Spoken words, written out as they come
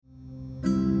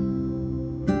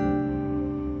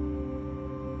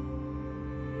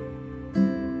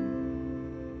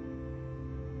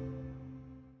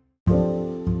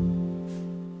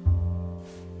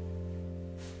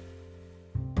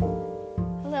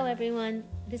Hello everyone,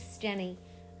 this is Jenny.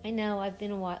 I know I've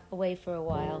been away for a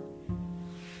while.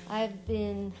 I've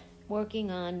been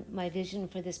working on my vision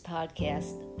for this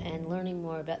podcast and learning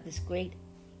more about this great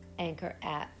Anchor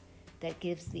app that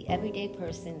gives the everyday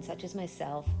person, such as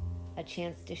myself, a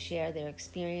chance to share their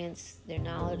experience, their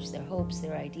knowledge, their hopes,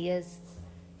 their ideas,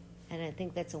 and I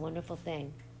think that's a wonderful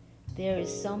thing. There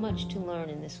is so much to learn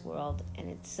in this world, and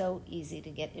it's so easy to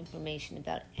get information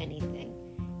about anything.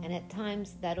 And at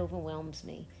times that overwhelms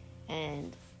me,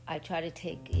 and I try to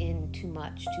take in too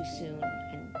much too soon,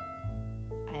 and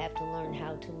I have to learn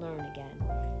how to learn again.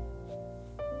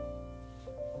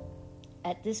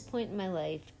 At this point in my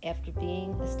life, after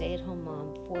being a stay-at-home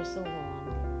mom for so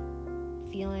long,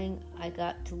 feeling I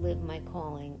got to live my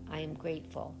calling, I am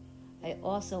grateful. I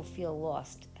also feel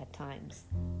lost at times.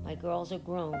 My girls are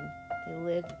grown. They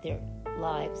live their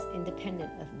lives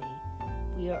independent of me.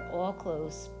 We are all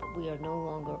close, but we are no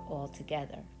longer all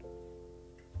together.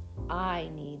 I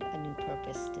need a new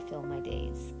purpose to fill my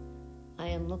days. I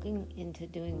am looking into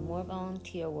doing more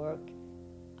volunteer work.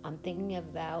 I'm thinking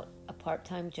about a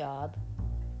part-time job.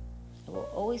 I will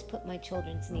always put my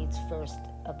children's needs first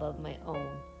above my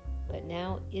own, but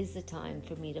now is the time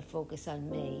for me to focus on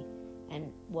me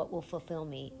and what will fulfill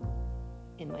me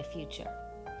in my future.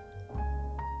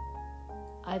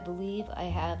 I believe I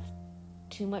have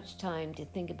too much time to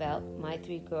think about my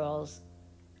three girls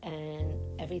and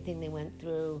everything they went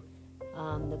through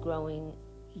the growing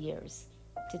years.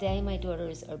 Today, my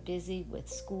daughters are busy with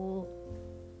school,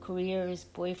 careers,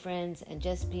 boyfriends, and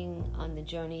just being on the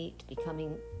journey to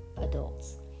becoming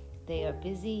adults. They are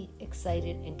busy,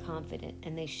 excited, and confident,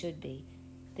 and they should be.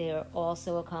 They are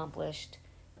also accomplished,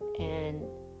 and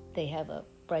they have a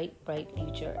bright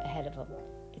future ahead of them.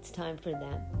 It's time for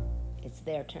them. It's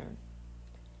their turn.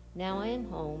 Now I am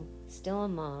home, still a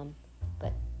mom,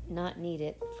 but not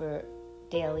needed for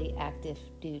daily active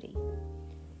duty.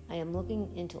 I am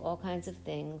looking into all kinds of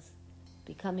things,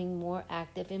 becoming more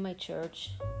active in my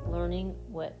church, learning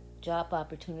what job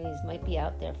opportunities might be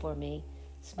out there for me,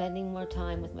 spending more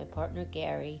time with my partner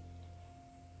Gary,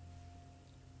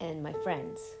 and my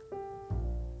friends.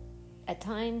 At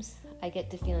times, I get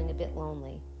to feeling a bit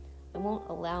lonely. I won't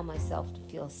allow myself to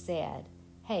feel sad.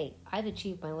 Hey, I've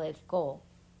achieved my life goal.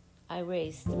 I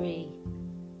raised 3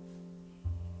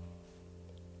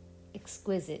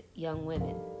 exquisite young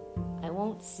women. I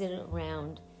won't sit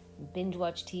around and binge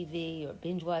watch TV or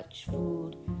binge watch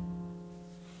food.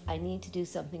 I need to do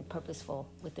something purposeful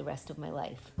with the rest of my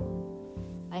life.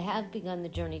 I have begun the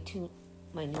journey to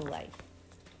my new life.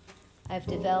 I've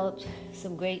developed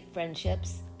some great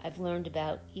friendships. I've learned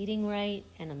about eating right,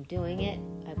 and I'm doing it.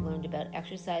 I've learned about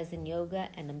exercise and yoga,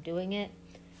 and I'm doing it.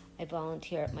 I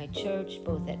volunteer at my church,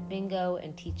 both at bingo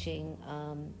and teaching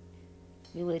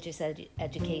religious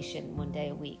education 1 day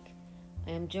a week.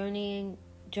 I am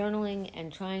journaling,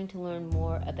 and trying to learn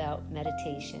more about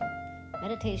meditation.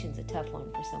 Meditation's a tough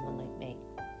one for someone like me.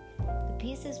 The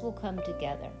pieces will come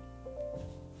together,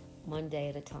 1 day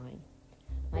at a time.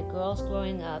 My girls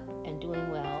growing up and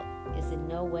doing well is in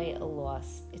no way a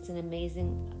loss. It's an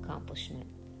amazing accomplishment.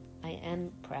 I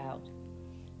am proud.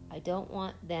 I don't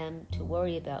want them to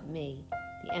worry about me,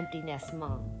 the empty nest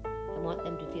mom. I want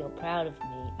them to feel proud of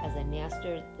me as I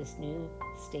master this new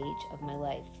stage of my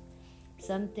life.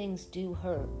 Some things do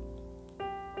hurt,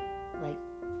 like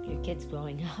your kids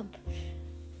growing up,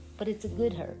 but it's a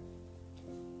good hurt.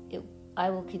 I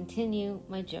will continue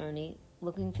my journey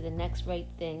looking for the next right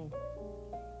thing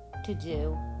to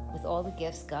do with all the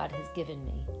gifts God has given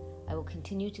me. I will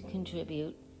continue to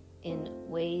contribute in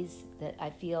ways that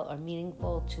I feel are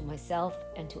meaningful to myself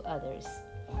and to others.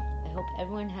 I hope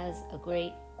everyone has a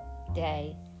great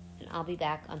day, and I'll be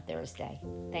back on Thursday.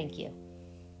 Thank you.